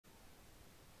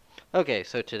Okay,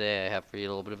 so today I have for you a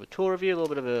little bit of a tool review, a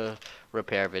little bit of a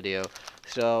repair video.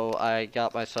 So I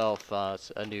got myself a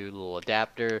new little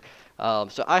adapter.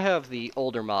 So I have the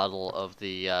older model of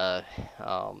the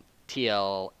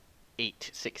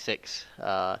TL866.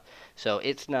 So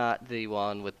it's not the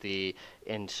one with the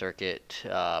in-circuit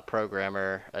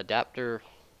programmer adapter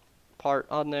part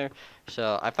on there.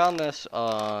 So I found this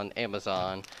on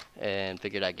Amazon and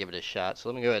figured I'd give it a shot. So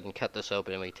let me go ahead and cut this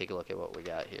open and we take a look at what we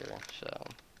got here. So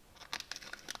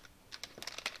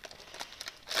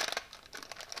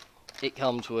it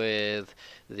comes with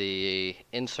the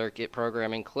in-circuit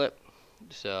programming clip.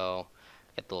 So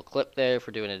got the little clip there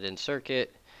for doing it in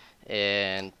circuit,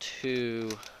 and two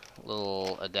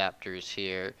little adapters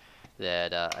here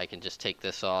that I can just take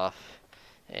this off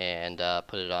and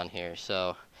put it on here.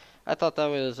 So I thought that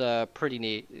was pretty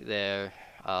neat there.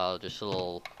 Just a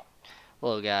little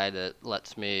guy that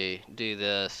lets me do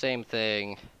the same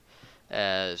thing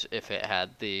as if it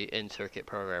had the in-circuit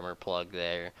programmer plug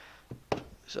there.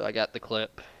 So I got the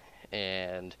clip,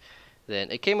 and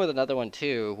then it came with another one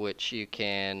too, which you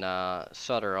can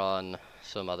solder on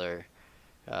some other.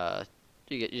 Uh,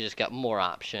 you just got more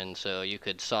options, so you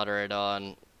could solder it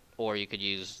on, or you could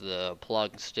use the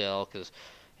plug still, because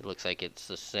it looks like it's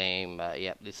the same.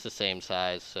 Yep, it's the same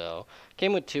size. So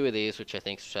came with two of these, which I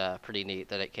think is pretty neat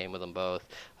that it came with them both.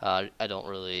 I don't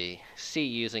really see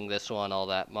using this one all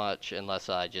that much unless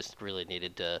I just really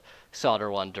needed to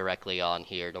solder one directly on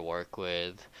here to work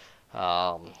with.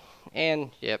 Um,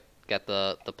 and yep, got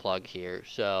the plug here.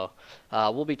 So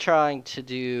we'll be trying to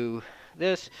do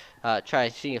this, try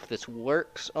to see if this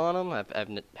works on them.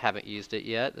 Haven't used it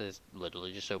yet. It's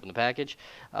literally just opened the package,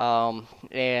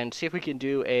 and see if we can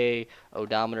do a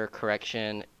odometer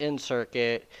correction in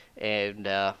circuit and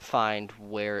find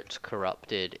where it's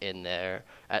corrupted in there.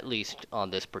 At least on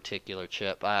this particular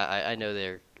chip, I know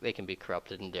they can be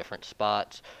corrupted in different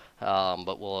spots,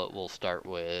 but we'll start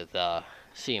with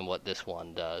seeing what this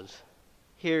one does.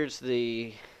 Here's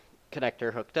the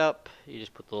connector hooked up. You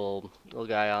just put the little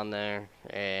guy on there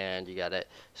and you got it.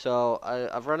 So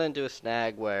I've run into a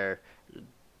snag where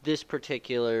this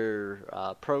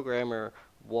particular programmer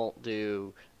won't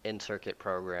do in-circuit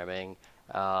programming.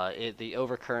 The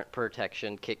overcurrent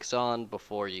protection kicks on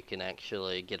before you can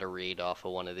actually get a read off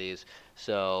of one of these.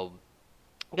 So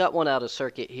got one out of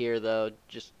circuit here though,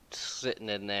 just sitting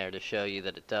in there to show you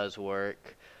that it does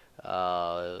work.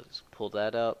 Let's pull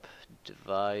that up.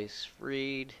 Device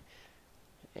read.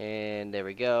 And there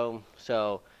we go.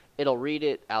 So it'll read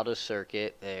it out of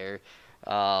circuit there.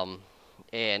 Um,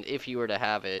 and if you were to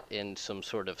have it in some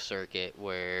sort of circuit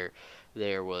where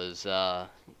there was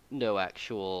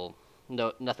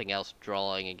nothing else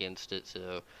drawing against it,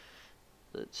 so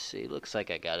let's see. Looks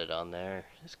like I got it on there.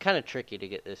 It's kind of tricky to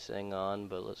get this thing on,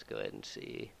 but let's go ahead and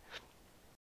see.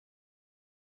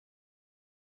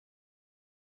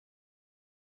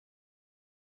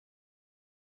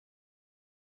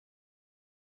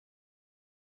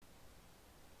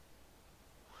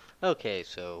 Okay,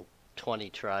 so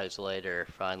 20 tries later,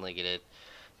 finally get it.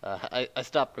 I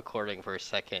stopped recording for a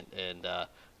second and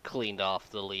cleaned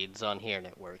off the leads on here, and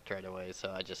it worked right away.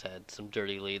 So I just had some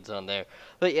dirty leads on there.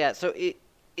 But yeah, so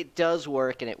it does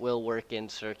work, and it will work in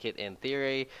circuit in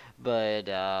theory, but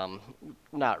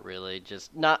not really.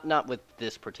 Just not with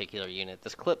this particular unit.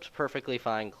 This clip's perfectly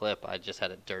fine clip. I just had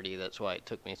it dirty. That's why it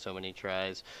took me so many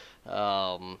tries.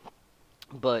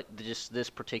 But just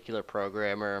this particular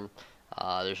programmer,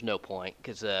 there's no point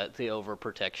because the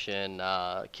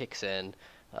overprotection kicks in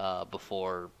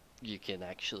before you can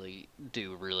actually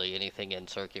do really anything in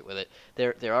circuit with it.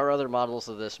 There are other models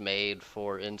of this made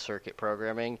for in circuit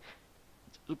programming.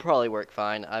 It'll probably work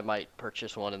fine. I might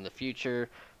purchase one in the future.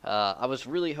 I was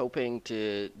really hoping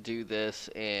to do this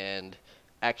and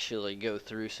actually go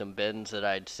through some bins that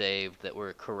I'd saved that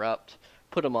were corrupt,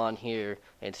 put them on here,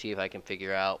 and see if I can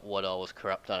figure out what all was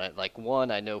corrupt on it. Like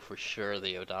one, I know for sure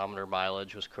the odometer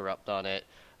mileage was corrupt on it.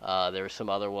 There were some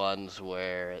other ones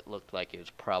where it looked like it was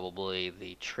probably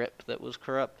the trip that was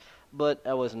corrupt, but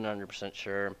I wasn't 100%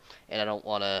 sure, and I don't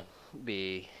want to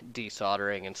be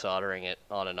desoldering and soldering it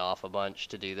on and off a bunch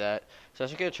to do that. So I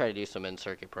was going to try to do some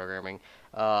in-circuit programming.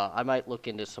 I might look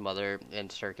into some other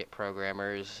in-circuit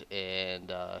programmers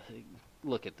and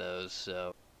look at those.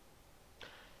 So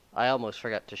I almost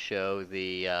forgot to show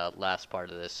the last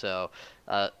part of this. So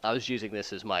I was using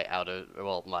this as my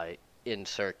my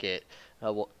in-circuit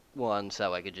one,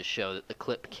 so I could just show that the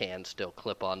clip can still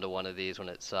clip onto one of these when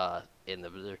it's in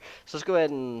the. So let's go ahead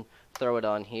and throw it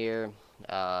on here.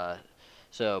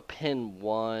 So pin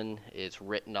 1 is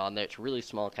written on there. It's really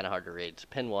small, kind of hard to read. So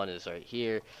pin 1 is right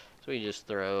here. So we just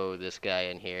throw this guy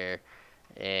in here,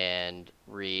 and and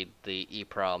read the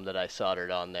EEPROM that I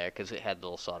soldered on there because it had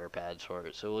little solder pads for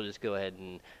it. So we'll just go ahead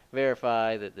and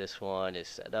verify that this one is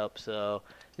set up. So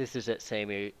this is that same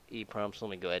EEPROM, so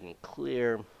let me go ahead and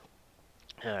clear.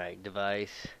 Alright,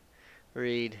 device,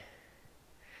 read,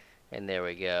 and there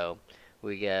we go.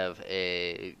 We have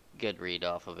a good read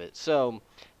off of it. So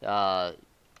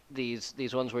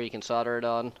these ones where you can solder it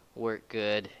on work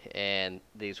good, and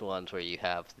these ones where you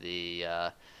have the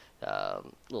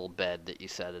little bed that you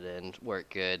set it in work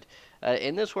good.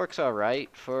 And this works alright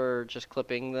for just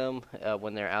clipping them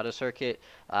when they're out of circuit.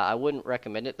 I wouldn't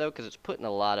recommend it though because it's putting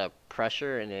a lot of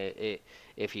pressure, and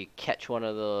if you catch one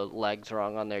of the legs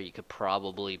wrong on there, you could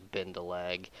probably bend a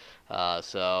leg.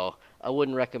 So I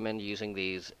wouldn't recommend using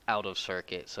these out of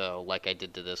circuit, so like I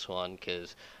did to this one,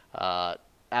 because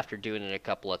after doing it a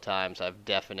couple of times, I've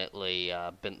definitely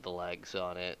bent the legs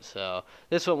on it. So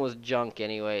this one was junk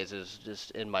anyways. It was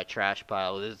just in my trash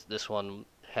pile. This one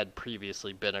had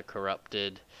previously been a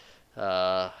corrupted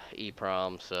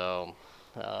EEPROM. So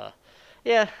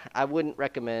yeah, I wouldn't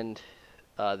recommend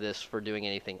this for doing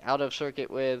anything out of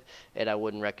circuit with, and I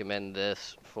wouldn't recommend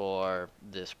this for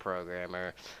this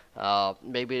programmer.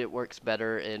 Maybe it works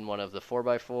better in one of the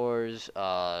 4x4s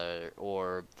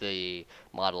or the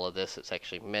model of this that's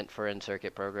actually meant for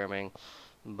in-circuit programming.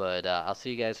 But I'll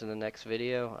see you guys in the next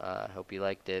video. I hope you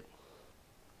liked it.